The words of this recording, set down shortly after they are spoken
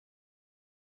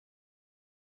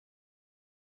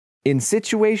In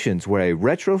situations where a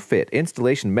retrofit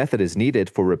installation method is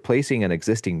needed for replacing an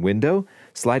existing window,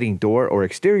 sliding door, or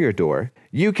exterior door,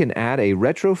 you can add a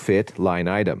retrofit line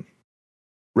item.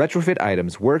 Retrofit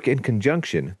items work in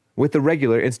conjunction with the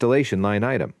regular installation line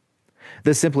item.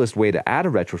 The simplest way to add a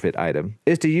retrofit item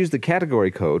is to use the category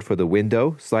code for the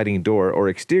window, sliding door, or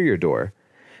exterior door,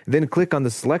 then click on the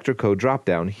selector code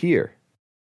dropdown here.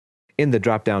 In the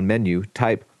drop-down menu,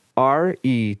 type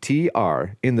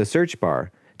RETR in the search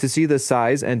bar to see the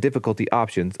size and difficulty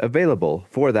options available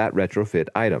for that retrofit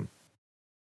item.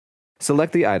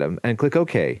 Select the item and click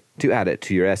OK to add it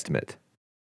to your estimate.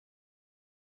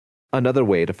 Another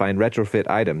way to find retrofit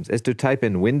items is to type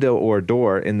in window or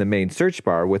door in the main search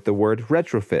bar with the word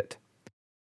retrofit,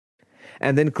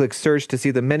 and then click search to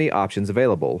see the many options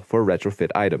available for retrofit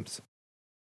items.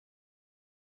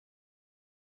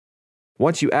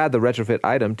 Once you add the retrofit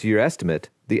item to your estimate,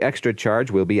 the extra charge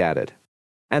will be added.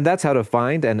 And that's how to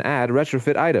find and add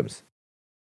retrofit items.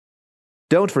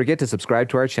 Don't forget to subscribe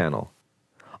to our channel.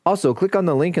 Also, click on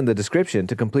the link in the description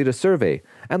to complete a survey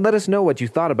and let us know what you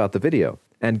thought about the video,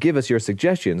 and give us your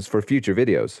suggestions for future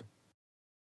videos.